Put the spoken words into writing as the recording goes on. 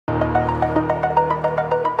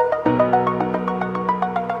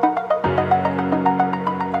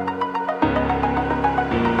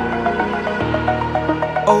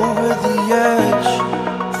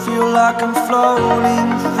like I'm floating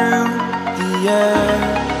through the air.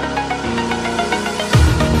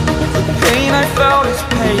 The pain I felt is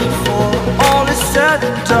paid for, all is said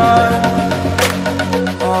and done.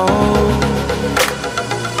 Oh,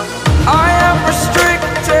 I am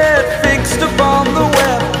restricted, fixed upon the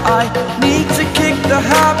web. I need to kick the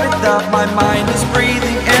habit that my mind is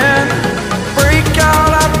breathing in. Break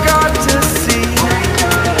out, I've got to see.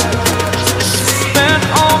 Spent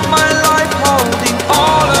all my life holding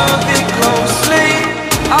all of it closely.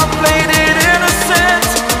 I played it innocent,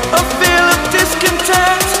 a feel of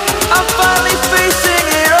discontent. I'm finally facing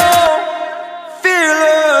it all,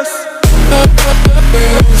 fearless.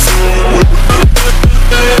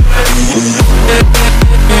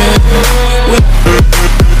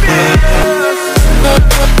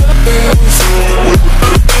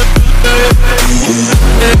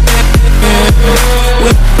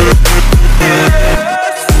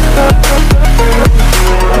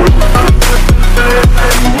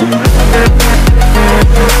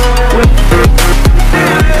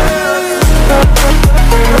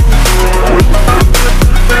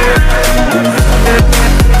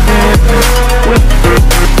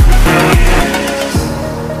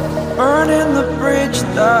 Burning the bridge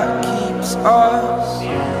that keeps us.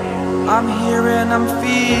 I'm here and I'm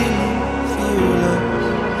feeling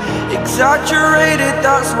fearless. Exaggerated,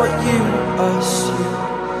 that's what you assume.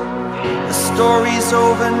 The story's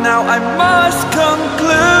over now, I must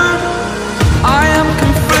conclude. I am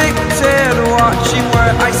conflicted, watching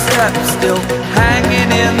where I step still, hanging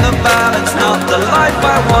in the balance. Not the life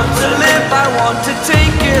I want to live, I want to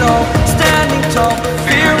take it all. Standing tall,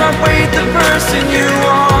 fear I weighed the person you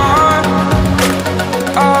are.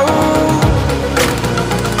 Oh,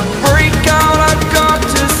 break out, I've got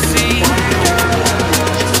to see.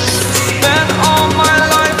 Spent all my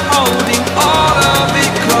life holding all of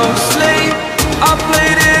it closely. I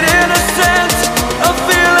played it innocent, a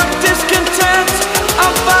feel of discontent.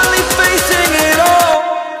 I'm finally facing it all,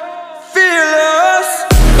 fearless.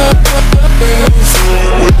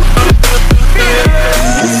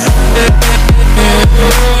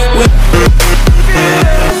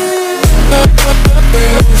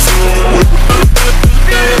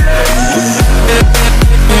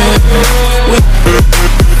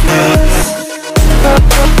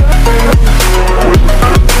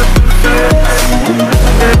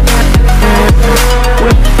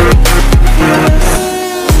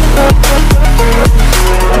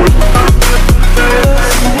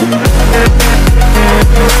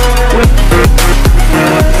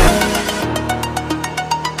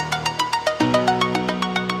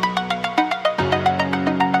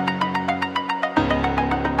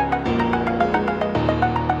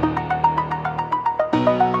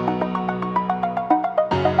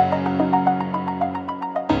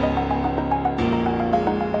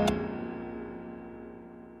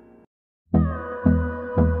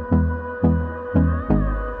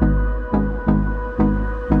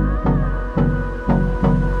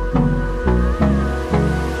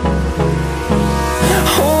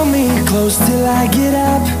 Close till I get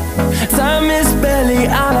up. Time is barely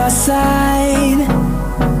on our side.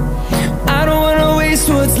 I don't wanna waste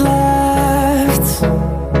what's left.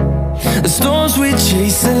 The storms we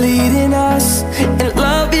chase are leading us, and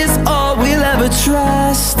love is all we'll ever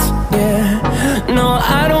trust. Yeah, no,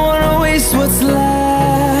 I don't wanna waste what's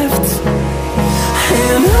left.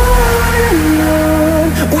 And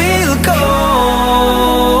on we'll go,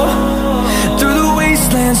 through the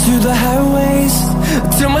wastelands, through the highways,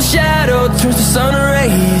 till my shadow turns to sun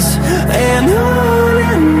rays. And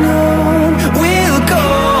on we'll go,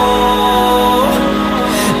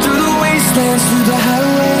 through the wastelands, through the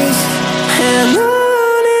highways, and on we'll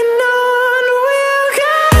go.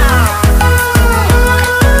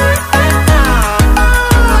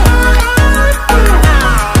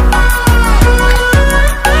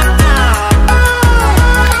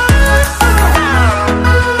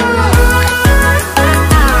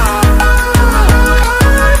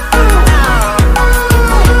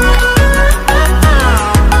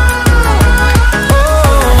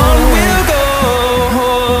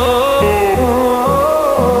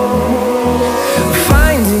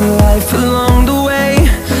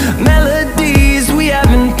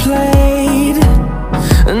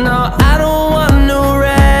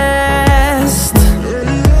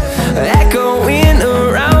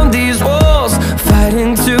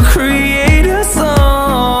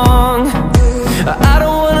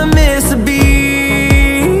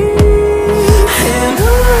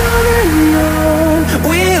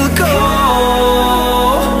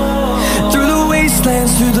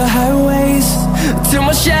 Till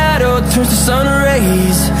my shadow turns to sun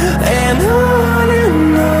rays. And on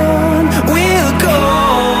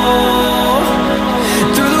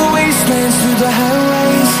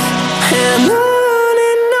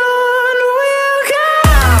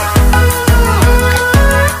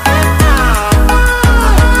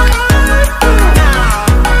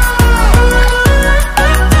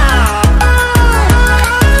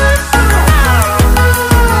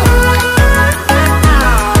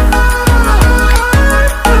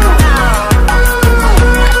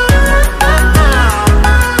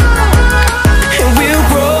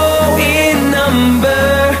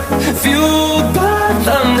fueled by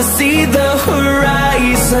them to see the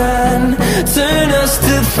horizon, turn us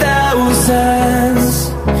to thousands.